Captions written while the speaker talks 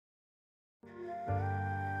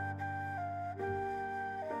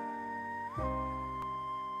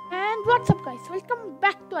And what's up guys, welcome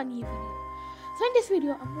back to a new video. So in this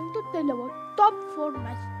video I'm going to tell about top 4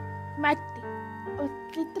 magic or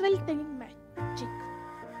literal telling magic.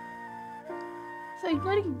 So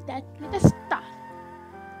ignoring that, let us start.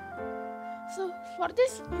 So for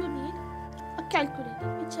this you need a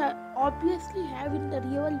calculator, which I obviously have in the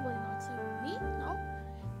real world also with me now.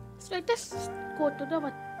 So let us go to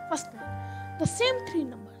the first one. The same 3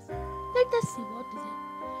 numbers. Let us see what is it.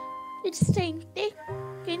 It's saying take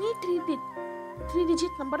any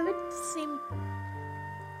 3-digit number with same.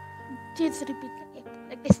 Just repeat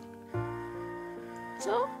like this.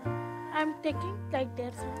 So I'm taking like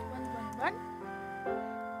there's 111.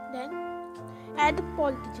 Then add the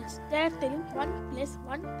all digits. They are telling 1 plus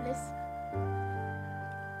 1 plus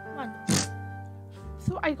 1.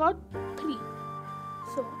 So I got 3.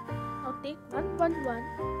 So now take 111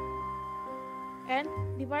 and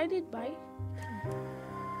divide it by 3.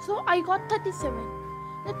 So I got 37.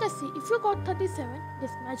 Let us see. If you got 37,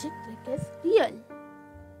 this magic trick is real.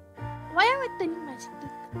 Why am I telling magic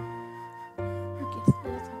trick? Okay,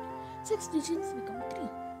 let's see. 6 digits become 3.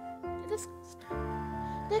 Let us start.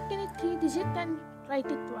 Take any 3 digit and write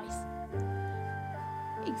it twice.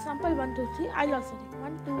 Example 1, 2, 3. I'll also take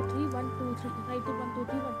 1, 2, 3, 1, 2, 3. Write it 1, 2,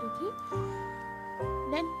 3, 1, 2, 3.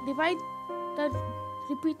 Then divide the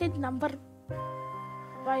repeated number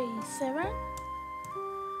by 7.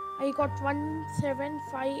 I got 1, 7,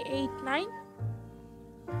 5, 8, 9.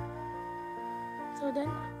 So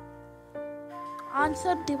then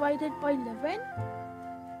answer divided by 11.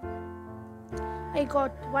 I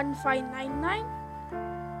got 1599.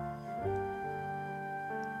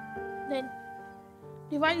 Then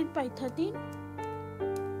divided by 13.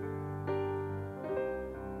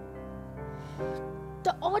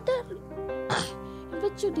 The order in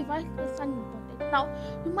which you divide is unimportant. Now,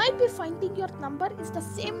 you might be finding your number is the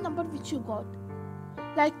same number which you got.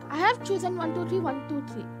 Like, I have chosen 1, 2, 3, 1, 2,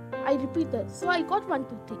 3. I repeated, so I got 1,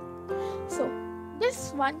 2, 3. So,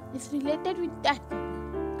 this one is related with that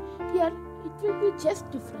number. Here, it will be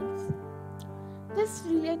just difference. This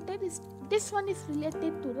one is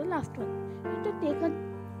related to the last one. You have to take a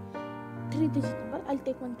 3-digit number. I'll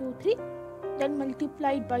take 1, 2, 3. Then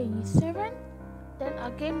multiplied by 7. Then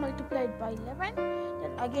again multiplied by 11,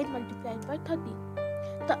 then again multiplied by 13.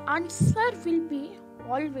 The answer will be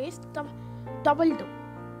always the double.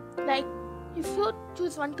 Like if you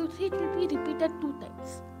choose 1, 2, 3, it will be repeated 2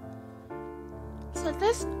 times. So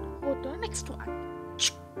let's go to the next one.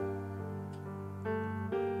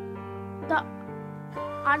 The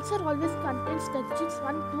answer always contains the digits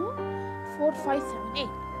 1, 2, 4, 5, 7, 8.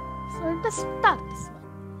 So let us start this one.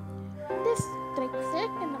 This trick,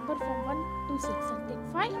 select a number from 1 to 6 and take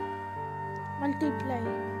 5, multiply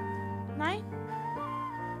 9,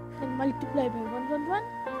 then multiply by 111,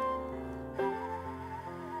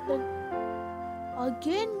 then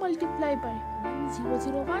again multiply by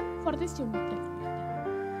 1001. For this you need calculator.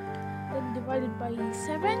 Then divided by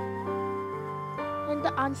 7, and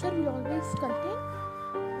the answer will always contain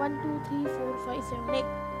 1, 2, 3, 4, 5, 7, 8.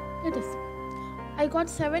 Let us see. I got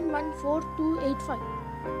 7, 1, 4, 2, 8, 5.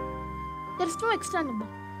 There is no extra number.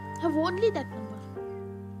 I have only that number.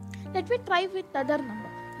 Let me try with other number,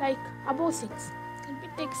 like above 6. Let me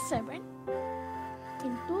take 7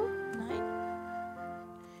 into 9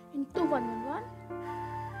 into 111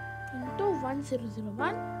 into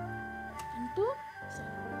 1001 into 7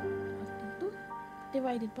 into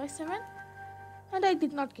divided by 7, and I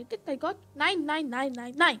did not get it. I got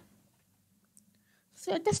 99999.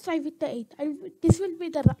 So let us try with the 8. This will be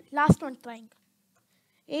the last one trying.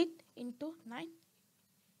 8 into 9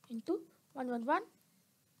 into 111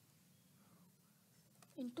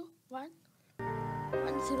 into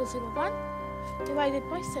 1001 divided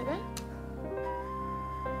by 7.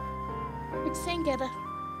 It's saying error.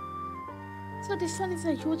 So this one is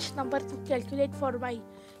a huge number to calculate for my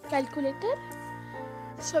calculator.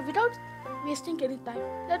 So without wasting any time,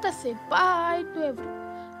 let us say bye to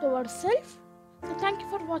ourselves. So thank you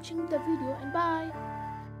for watching the video and bye.